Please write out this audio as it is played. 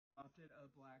a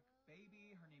black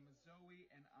baby. Her name is Zoe,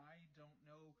 and I don't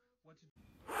know what to do.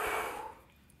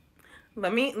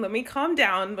 Let me calm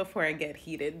down before I get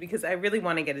heated because I really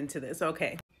want to get into this.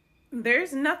 Okay.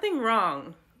 There's nothing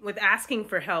wrong with asking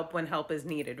for help when help is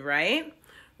needed, right?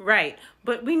 Right.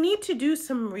 But we need to do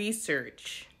some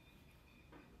research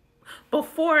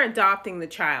before adopting the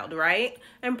child, right?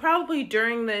 And probably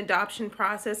during the adoption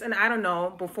process, and I don't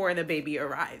know, before the baby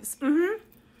arrives.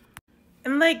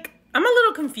 And like, I'm a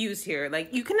little confused here.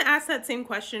 Like, you can ask that same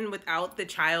question without the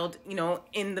child, you know,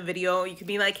 in the video. You could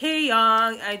be like, hey,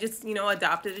 y'all, I just, you know,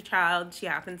 adopted a child. She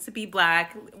happens to be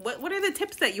black. What are the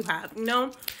tips that you have? You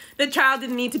know, the child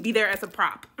didn't need to be there as a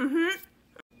prop.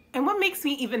 And what makes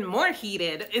me even more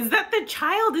heated is that the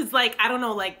child is like, I don't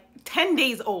know, like 10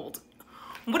 days old.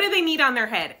 What do they need on their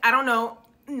head? I don't know.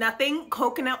 Nothing.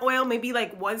 Coconut oil, maybe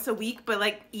like once a week. But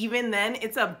like, even then,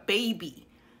 it's a baby.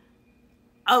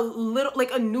 A little,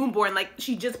 like a newborn, like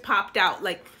she just popped out.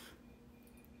 Like,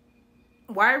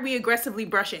 why are we aggressively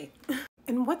brushing?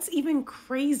 And what's even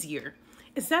crazier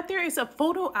is that there is a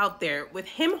photo out there with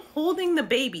him holding the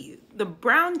baby, the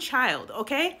brown child,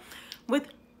 okay? With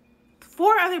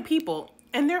 4 other people,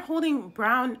 and they're holding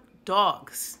brown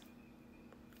dogs.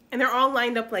 And they're all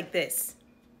lined up like this.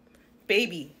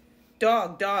 Baby,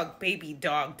 dog, dog, baby,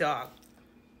 dog, dog.